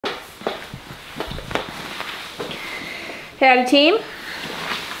Howdy team.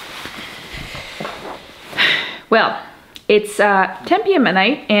 Well, it's 10 p.m. at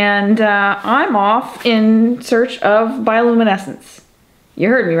night and I'm off in search of bioluminescence. You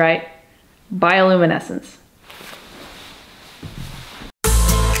heard me right. Bioluminescence.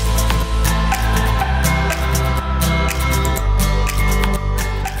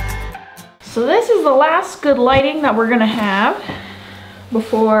 So this is the last good lighting that we're gonna have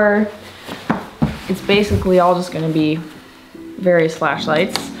before it's basically all just gonna be various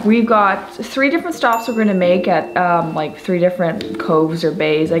flashlights. We've got 3 different stops we're gonna make at like 3 different coves or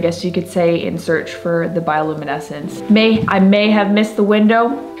bays, I guess you could say, in search for the bioluminescence. I may have missed the window.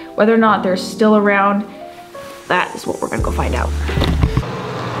 Whether or not they're still around, that is what we're gonna go find out.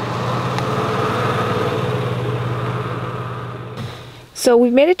 So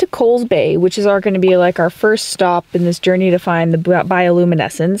we've made it to Coles Bay, which is going to be like our first stop in this journey to find the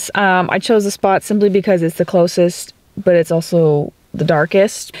bioluminescence. I chose the spot simply because it's the closest, but it's also the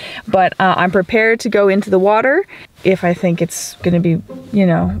darkest. But I'm prepared to go into the water if I think it's going to be, you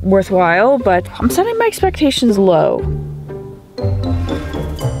know, worthwhile. But I'm setting my expectations low.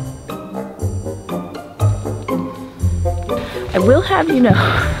 I will have you know,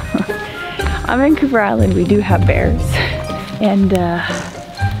 I'm in Cooper Island. We do have bears. And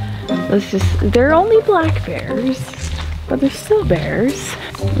they're only black bears, but they're still bears.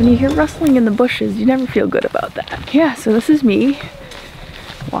 When you hear rustling in the bushes, you never feel good about that. Yeah, so this is me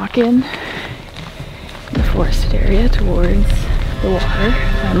walking in the forested area towards the water.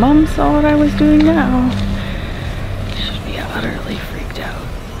 My mom saw what I was doing now. Should be utterly freaked out.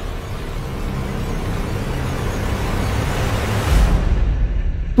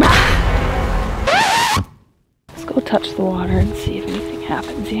 Go touch the water and see if anything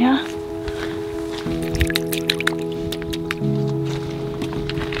happens, yeah?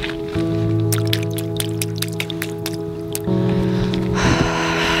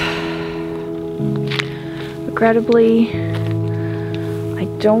 Regrettably, I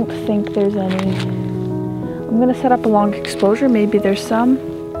don't think there's any. I'm gonna set up a long exposure, maybe there's some.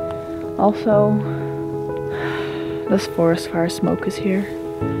 Also, this forest fire smoke is here.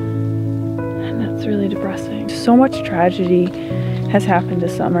 It's really depressing. So much tragedy has happened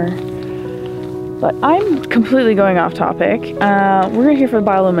this summer. But I'm completely going off topic. We're gonna hear for the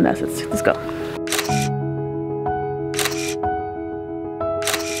bioluminescence. Let's go.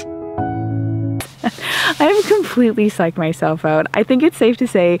 I've completely psyched myself out. I think it's safe to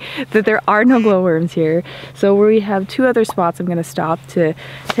say that there are no glowworms here. So we have 2 other spots I'm gonna stop to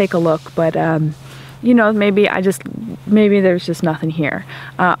take a look, but you know, maybe there's just nothing here.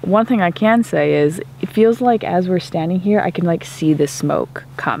 One thing I can say is it feels like as we're standing here, I can like see the smoke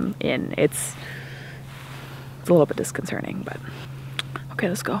come in. It's a little bit disconcerting, but okay,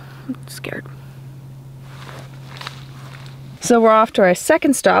 let's go. I'm scared. So we're off to our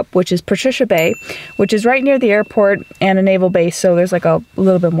second stop, which is Patricia Bay, which is right near the airport and a naval base. So there's like a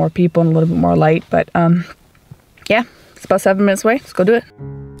little bit more people and a little bit more light, but yeah, it's about 7 minutes away. Let's go do it.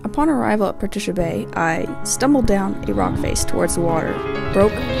 Upon arrival at Patricia Bay, I stumbled down a rock face towards the water,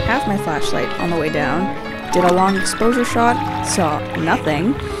 broke half my flashlight on the way down, did a long exposure shot, saw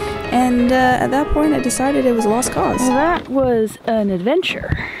nothing, and at that point I decided it was a lost cause. Well, that was an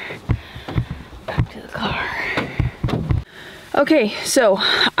adventure. Back to the car. Okay, so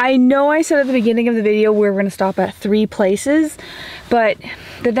I know I said at the beginning of the video we were going to stop at 3 places, but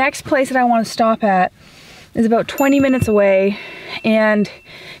the next place that I want to stop at is about 20 minutes away, and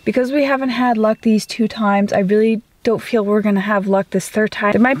because we haven't had luck these 2 times, I really don't feel we're gonna have luck this 3rd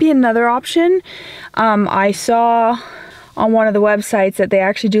time. There might be another option. I saw on one of the websites that they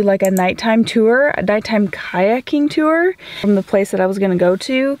actually do like a nighttime tour, a nighttime kayaking tour from the place that I was gonna go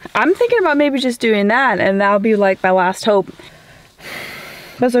to. I'm thinking about maybe just doing that, and that'll be like my last hope.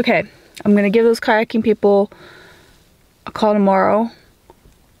 But it's okay. I'm gonna give those kayaking people a call tomorrow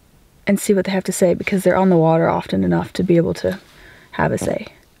and see what they have to say, because they're on the water often enough to be able to have a say,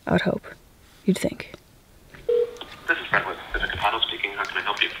 I would hope. You'd think. This is Brent with Pacific Paddle speaking. How can I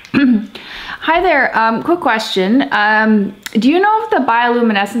help you? Hi there. Quick question. Do you know if the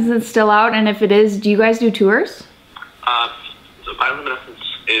bioluminescence is still out? And if it is, do you guys do tours? So bioluminescence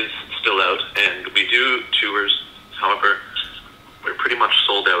is still out, and we do tours. However, we're pretty much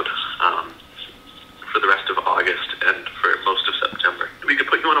sold out for the rest of August and for most of September. We could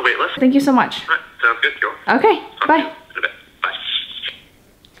put you on a wait list. Thank you so much. All right, sounds good. You're welcome. Okay, bye.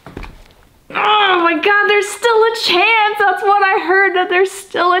 Oh my god, there's still a chance. That's what I heard, that there's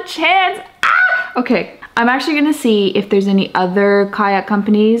still a chance. Ah! Okay, I'm actually gonna see if there's any other kayak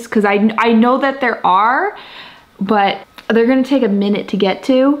companies, because I know that there are, but they're gonna take a minute to get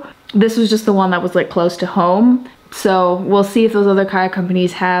to. This was just the one that was like close to home. So we'll see if those other kayak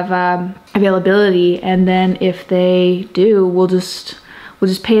companies have availability, and then if they do, we'll just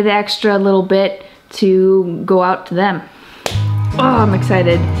pay the extra little bit to go out to them. Oh, I'm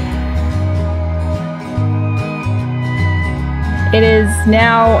excited. It is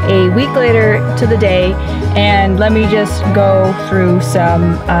now a week later to the day, and let me just go through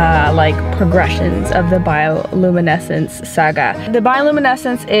some like progressions of the bioluminescence saga. The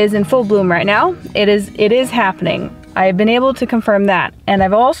bioluminescence is in full bloom right now. It is happening. I've been able to confirm that, and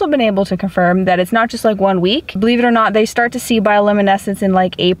I've also been able to confirm that it's not just like 1 week. Believe it or not, they start to see bioluminescence in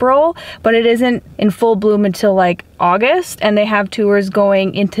like April, but it isn't in full bloom until like August, and they have tours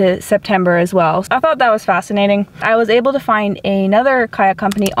going into September as well. I thought that was fascinating. I was able to find another kayak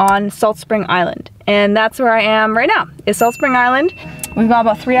company on Salt Spring Island, and that's where I am right now, is Salt Spring Island. We've got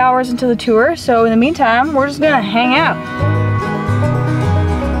about 3 hours into the tour, so in the meantime, we're just gonna hang out.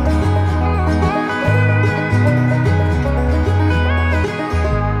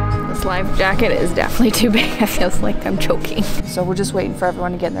 Life jacket is definitely too big. I feel like I'm choking. So we're just waiting for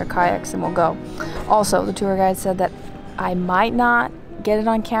everyone to get in their kayaks and we'll go. Also, the tour guide said that I might not get it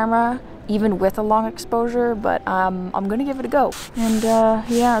on camera even with a long exposure, but I'm gonna give it a go. And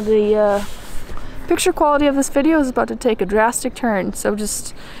yeah, the picture quality of this video is about to take a drastic turn, so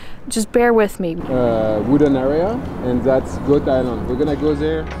just bear with me. Wooden area, and that's Goat Island. We're gonna go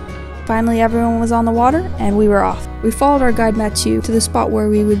there. Finally, everyone was on the water, and we were off. We followed our guide Mathieu to the spot where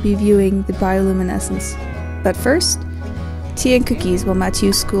we would be viewing the bioluminescence. But first, tea and cookies while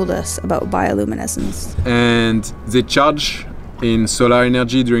Mathieu schooled us about bioluminescence. And they charge in solar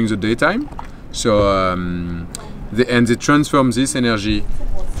energy during the daytime. So, they transform this energy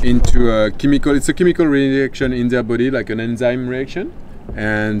into a chemical. It's a chemical reaction in their body, like an enzyme reaction,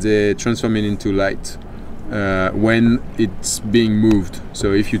 and they transform it into light. When it's being moved.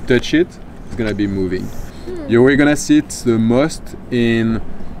 So if you touch it, it's gonna be moving. You're gonna see it the most in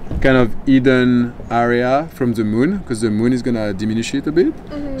kind of hidden area from the moon, because the moon is gonna diminish it a bit.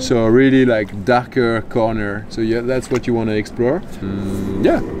 So really like darker corner. So yeah, that's what you wanna explore.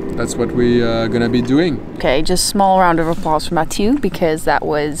 Yeah, that's what we are gonna be doing. Okay, just small round of applause for Mathieu, because that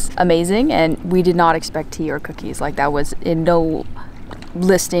was amazing, and we did not expect tea or cookies. Like, that was in no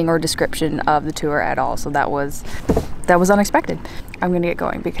listing or description of the tour at all, so that was unexpected. I'm gonna get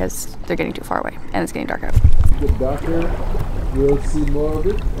going because they're getting too far away and it's getting dark out. The darker, we'll see more of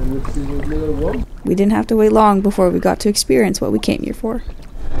it, and we'll see the little one. We didn't have to wait long before we got to experience what we came here for.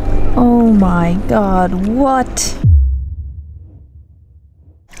 Oh my god, what?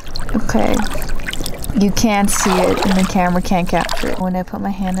 Okay, you can't see it and the camera can't capture it. When I put my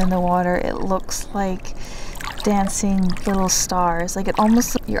hand in the water, it looks like dancing little stars. Like, it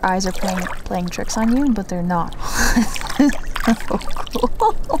almost, your eyes are playing tricks on you, but they're not. So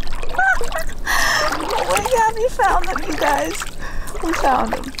cool. Oh my god, we found them, you guys. We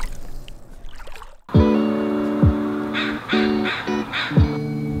found them.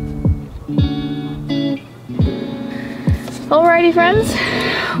 Alrighty friends,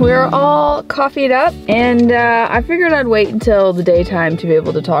 we're all coffeeed up, and I figured I'd wait until the daytime to be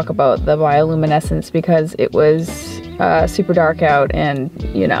able to talk about the bioluminescence, because it was super dark out, and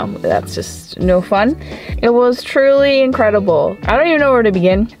you know, that's just no fun. It was truly incredible. I don't even know where to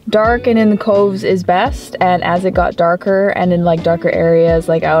begin. Dark and in the coves is best, and as it got darker and in like darker areas,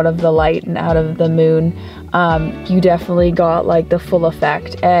 like out of the light and out of the moon, you definitely got like the full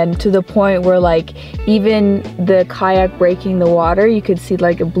effect, and to the point where like even the kayak breaking the water, you could see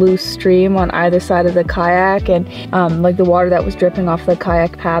like a blue stream on either side of the kayak, and like the water that was dripping off the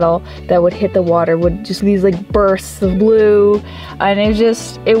kayak paddle that would hit the water would just these like bursts of blue, and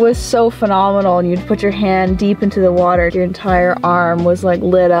it was so phenomenal. And you'd put your hand deep into the water, your entire arm was like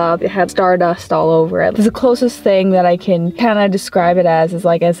lit up, it had stardust all over it. The closest thing that I can kind of describe it as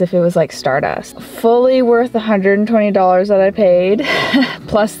like as if it was like stardust. Fully worth the $120 that I paid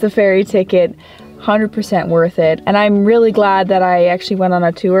plus the ferry ticket. 100% worth it, and I'm really glad that I actually went on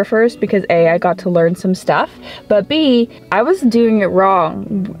a tour first, because A, I got to learn some stuff, but B, I was doing it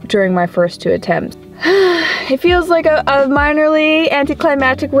wrong during my first 2 attempts. It feels like a minorly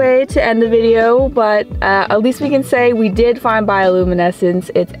anticlimactic way to end the video, but at least we can say we did find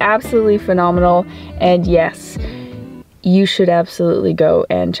bioluminescence. It's absolutely phenomenal, and yes, you should absolutely go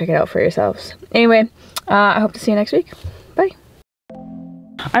and check it out for yourselves. Anyway, I hope to see you next week. Bye.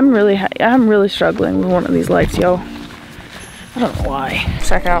 I'm really struggling with one of these lights, yo. I don't know why.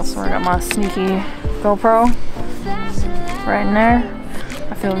 Check out, so I got my sneaky GoPro right in there.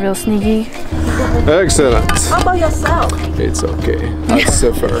 I feel real sneaky. Excellent. How about yourself? It's okay. I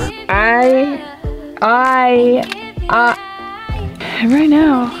suffer. Right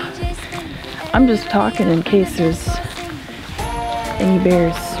now, I'm just talking in case there's any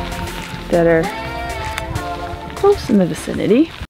bears that are close in the vicinity.